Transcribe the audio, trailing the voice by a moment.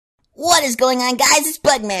What is going on, guys? It's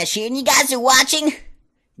Bugmash here, and you guys are watching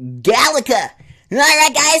Galaga.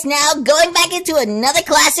 Alright, guys, now going back into another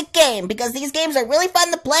classic game, because these games are really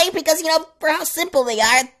fun to play, because, for how simple they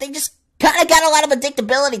are, they just kind of got a lot of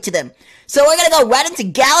predictability to them. So we're gonna go right into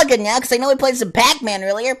Galaga now, because I know we played some Pac-Man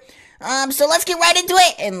earlier. So let's get right into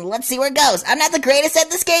it, and let's see where it goes. I'm not the greatest at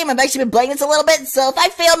this game. I've actually been playing this a little bit, so if I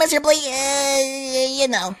fail miserably,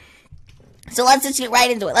 So let's just get right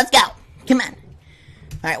into it. Let's go. Come on.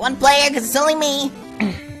 Alright, one player, because it's only me.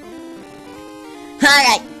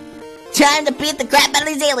 Alright. Time to beat the crap out of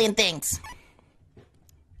these alien things.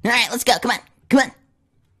 Alright, let's go. Come on. Come on.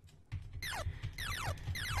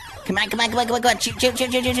 Come on, come on, come on, come on, come on. Shoot, shoot,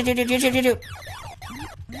 shoot, shoot, shoot, shoot, shoot, shoot, shoot, shoot.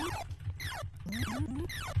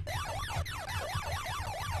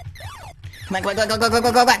 Come on, come on, go, go, go, go,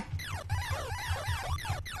 go, go, go.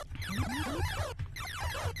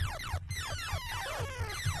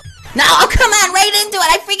 No, oh, come on, right into it.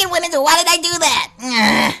 I freaking went into it. Why did I do that?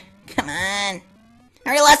 Ugh, come on. I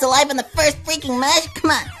already lost a life in the first freaking match.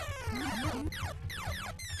 Come on.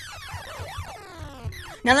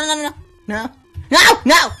 No, no, no, no, no. No,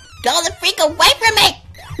 no. Go the freak away from me.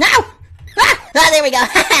 No. Ah, there we go.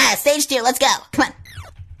 Stage 2. Let's go. Come on.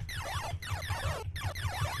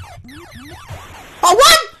 Oh,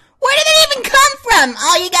 what? Where did it even come from?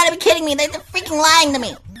 Oh, you gotta be kidding me. They're freaking lying to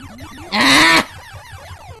me. Ah.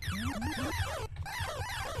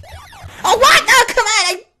 Oh, what? Oh, come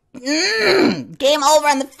on. Game over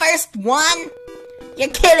on the first one? You're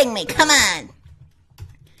kidding me. Come on.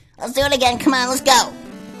 Let's do it again. Come on, let's go.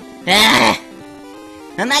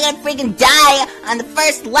 I'm not gonna freaking die on the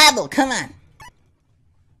first level. Come on.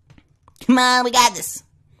 Come on, we got this.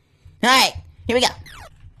 Alright, here we go.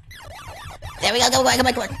 There we go. Come on, come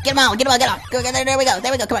on, come on. Get them on, get them on, get them on. Go, there we go,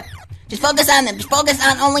 there we go. Come on. Just focus on them. Just focus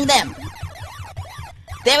on only them.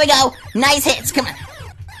 There we go. Nice hits. Come on.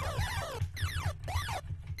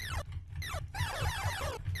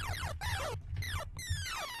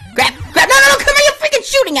 Grab, grab, no, come on, you're freaking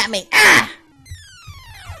shooting at me! Ah!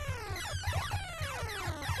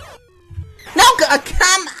 No,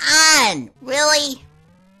 come on! Really?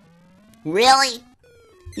 Really?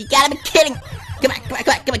 You gotta be kidding! Come on, come on,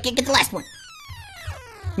 come on, come on, get the last one!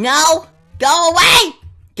 No! Go away!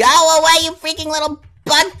 Go away, you freaking little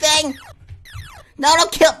bug thing! No,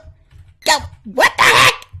 don't kill! Go! What the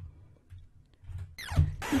heck?!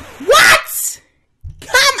 What?!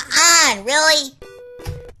 Come on, really?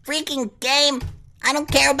 Freaking game. I don't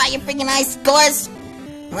care about your freaking high scores.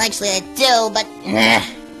 Well, actually I do, but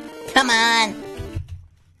come on.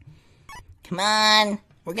 Come on.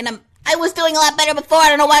 I was doing a lot better before. I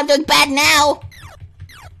don't know why I'm doing bad now.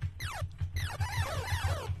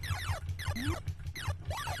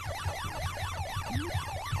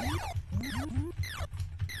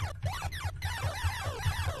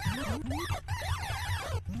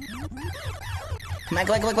 Come on,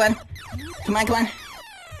 come on, come on, come on. Come on, come on.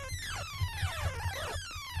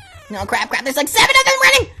 No, crap, there's like 7 of them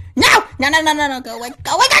running! No, go away,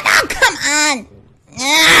 go, come on!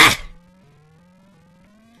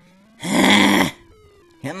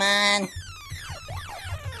 Come on.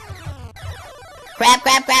 Crap,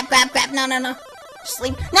 no.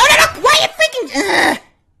 Sleep. No, why are you freaking...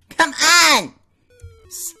 Come on!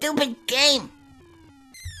 Stupid game.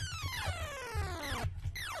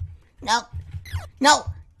 No,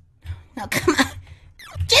 come on.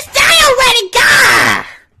 Just die already, God!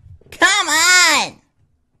 Come on!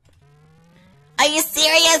 Are you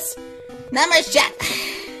serious? Number shot.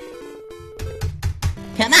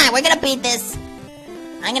 Come on, we're gonna beat this.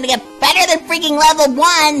 I'm gonna get better than freaking level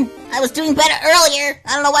 1. I was doing better earlier.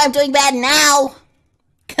 I don't know why I'm doing bad now.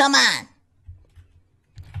 Come on.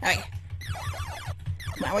 Alright.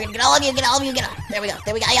 Come on, we're gonna get all of you, There we go,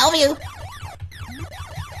 all of you.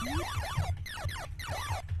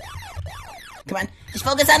 Come on, just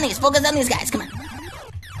focus on these guys, come on.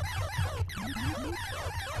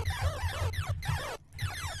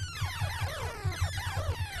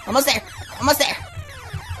 Almost there.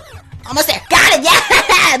 Got it,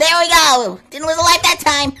 yeah! There we go! Didn't lose a life that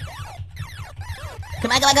time.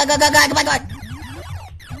 Come on, go.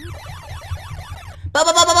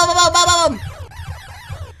 Boom.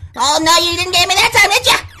 Oh, no, you didn't get me that time, did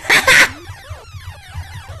ya?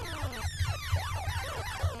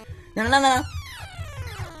 No,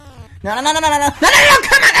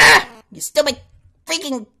 come on! You stupid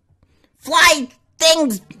freaking fly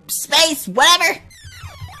things, space, whatever.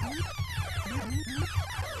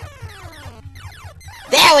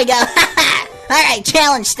 There we go! Alright,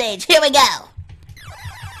 challenge stage, here we go!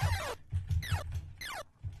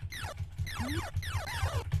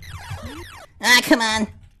 Ah, come on.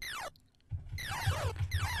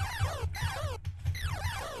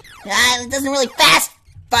 It doesn't really fast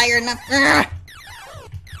fire enough. Ugh.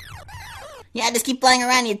 Yeah, just keep flying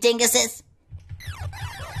around, you dinguses.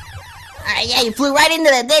 Alright, yeah, you flew right into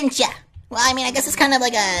that, didn't ya? Well, I mean, I guess it's kind of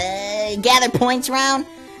like a gather points round.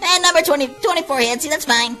 And number 24 hits, see, that's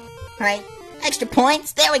fine. Alright, extra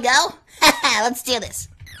points, there we go. Haha, let's do this.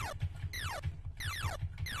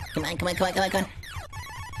 Come on, come on, come on, come on, come on.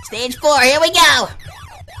 Stage 4, here we go.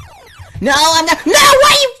 No, I'm not. No,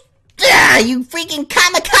 why you? Ugh, you freaking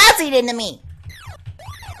kamikazed into me.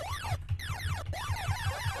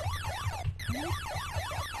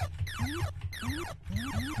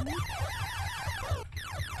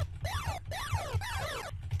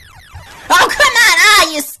 Oh, come on!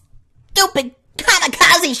 Ah, you stupid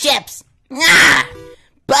kamikaze ships! Ah,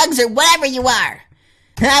 bugs or whatever you are.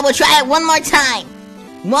 I will try it one more time.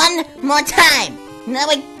 One more time. No,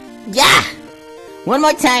 yeah. One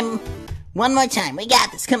more time. One more time. We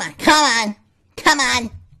got this. Come on. Come on. Come on.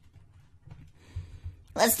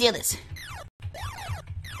 Let's do this.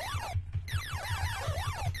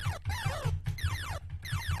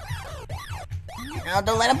 No,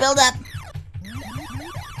 don't let them build up.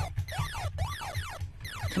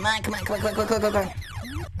 Come on, come on, come on, come on, come on, come on, come on.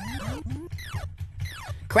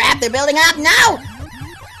 Crap, they're building up. No!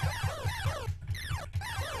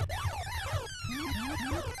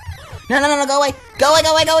 No, no, no, no, go away. Go away,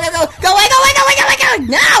 go away, go away, go away, go away, go away, go away, go away, go away.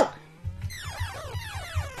 No!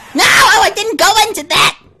 No! Oh, I didn't go into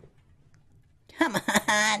that! Come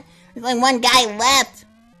on. There's only one guy left.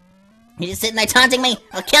 You're just sitting there taunting me.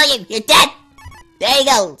 I'll kill you. You're dead. There you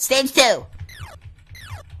go. Stage 2.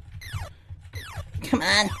 Come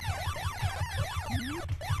on.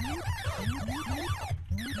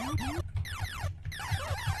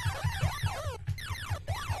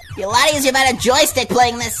 Be a lot easier about a joystick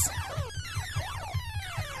playing this.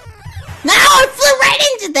 No, I flew right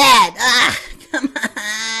into that! Ah, come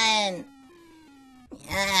on.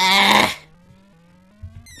 Ah.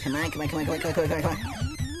 Come on, come on, come on, come on, come on, come on, come on.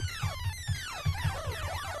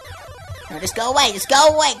 No, just go away, just go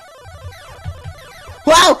away.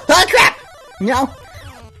 Whoa! Oh, crap! No.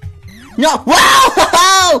 No!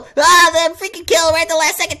 Whoa! Oh, the freaking kill right at the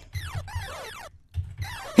last second.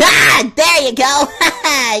 Ah! There you go!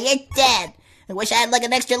 Haha! You're dead. I wish I had like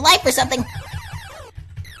an extra life or something.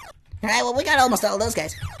 Alright, well, we got almost all of those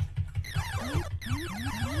guys.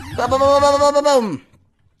 Boom, boom, boom, boom, boom, boom, boom.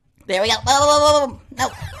 There we go. Boom, boom, boom, boom. No.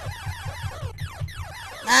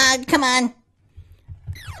 Come on.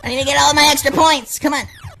 I need to get all my extra points. Come on.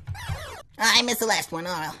 I missed the last one. Oh,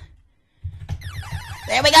 well.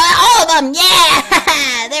 There we go. All of them.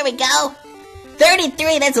 Yeah. There we go.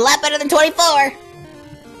 33. That's a lot better than 24.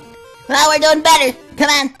 Well, we're doing better. Come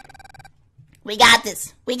on. We got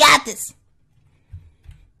this. We got this.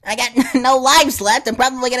 I got no lives left. I'm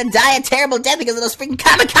probably gonna die a terrible death because of those freaking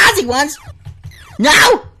kamikaze ones. No!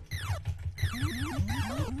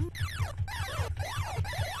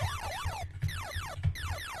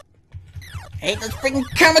 I hate those freaking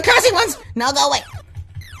kamikaze ones! No, go away!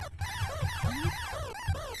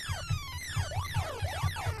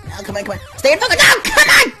 No, come on, come on. Stay in focus! Oh, come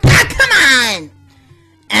on! Oh, come on!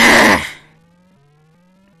 Ugh.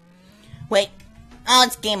 Wait. Oh,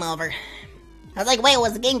 it's game over. I was like, wait,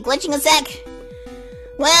 was the game glitching a sec?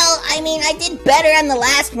 Well, I mean, I did better on the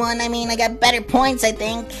last one. I mean, I got better points, I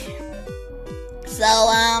think. So,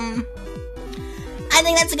 I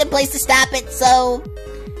think that's a good place to stop it. So,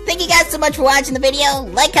 thank you guys so much for watching the video.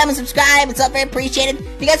 Like, comment, subscribe. It's all very appreciated.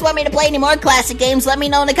 If you guys want me to play any more classic games, let me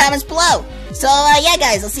know in the comments below. So, yeah,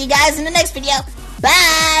 guys, I'll see you guys in the next video.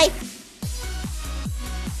 Bye!